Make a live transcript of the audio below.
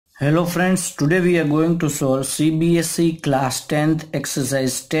Hello friends, today we are going to solve Cbse class 10th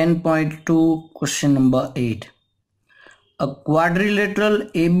exercise 10.2 question number 8. A quadrilateral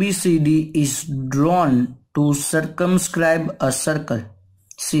ABCD is drawn to circumscribe a circle.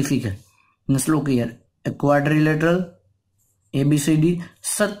 See figure. Let's look here. A quadrilateral ABCD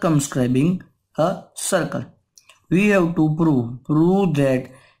circumscribing a circle. We have to prove that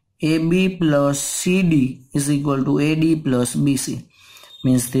AB plus CD is equal to AD plus BC.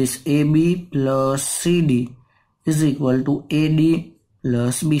 Means this AB plus CD is equal to AD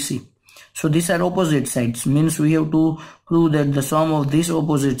plus BC. So these are opposite sides. Means we have to prove that the sum of this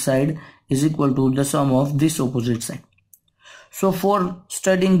opposite side is equal to the sum of this opposite side. So for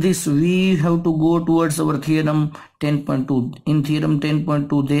studying this, we have to go towards our theorem 10.2. In theorem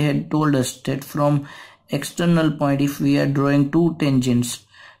 10.2, they had told us that from external point, if we are drawing two tangents,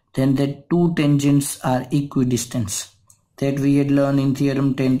 then the two tangents are equidistant. That we had learned in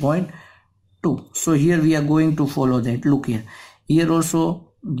theorem 10.2. So here we are going to follow that. Look here. Here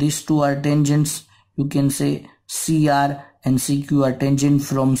also these two are tangents. You can say CR and CQ are tangent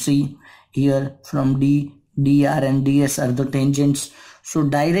from C. Here from D, DR and DS are the tangents. So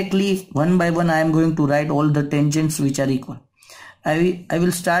directly one by one I am going to write all the tangents which are equal. I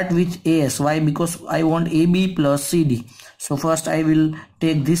will start with AS. Why? Because I want AB plus CD. So first I will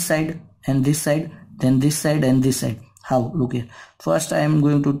take this side and this side, then this side and this side. How? Look here. First I am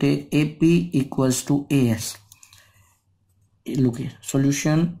going to take AP equals to AS. Look here.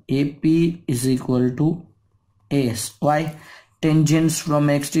 Solution AP is equal to AS. Why? Tangents from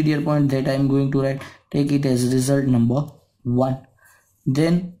exterior point that I am going to write. Take it as result number 1.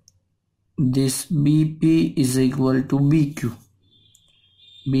 Then this BP is equal to BQ.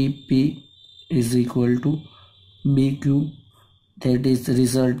 BP is equal to BQ. That is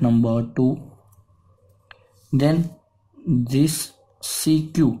result number 2. Then this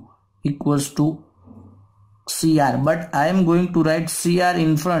CQ equals to CR, but I am going to write CR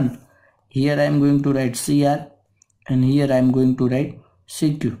in front. Here I am going to write CR and here I am going to write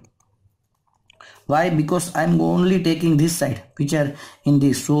CQ. Why? Because I am only taking this side which are in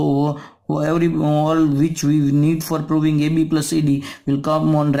this. So all which we need for proving AB plus CD will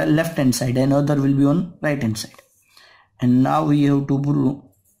come on left hand side and other will be on right hand side. And now we have to prove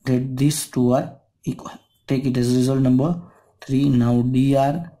that these two are equal. Take it as result number 3. Now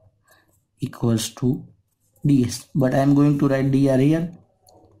DR equals to DS, but I am going to write DR here.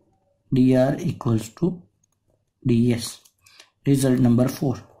 DR equals to DS. Result number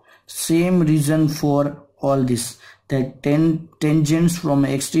 4. Same reason for all this, that tangents from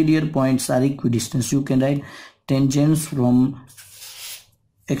exterior points are equidistant. You can write tangents from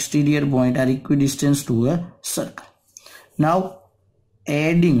exterior point are equidistant to a circle. Now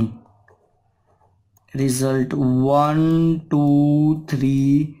adding result 1, 2,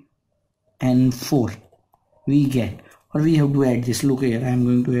 3 and 4 we get, or we have to add this. Look here, I am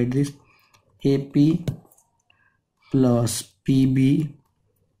going to add this AP plus PB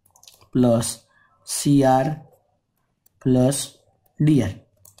plus CR plus DR.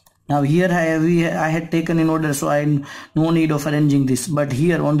 Now here I had taken in order, so I had no need of arranging this, but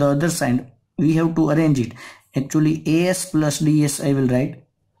here on the other side we have to arrange it. Actually AS plus DS I will write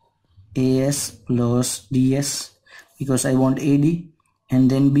AS plus DS because I want AD, and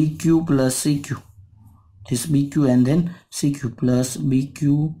then BQ plus CQ. This BQ and then CQ plus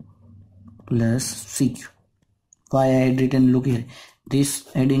BQ plus CQ. Why I had written, look here, this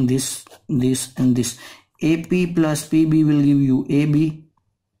adding this and this. AP plus PB will give you AB.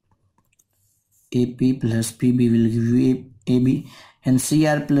 AP plus PB will give you AB, and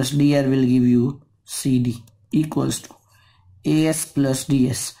CR plus DR will give you CD equals to AS plus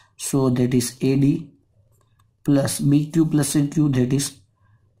DS. So that is AD plus BQ plus CQ, that is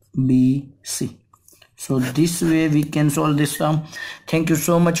BC. So this way we can solve this sum. Thank you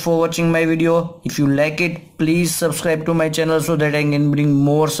so much for watching my video. If you like it, please subscribe to my channel so that I can bring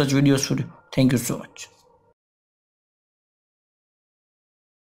more such videos for you. Thank you so much.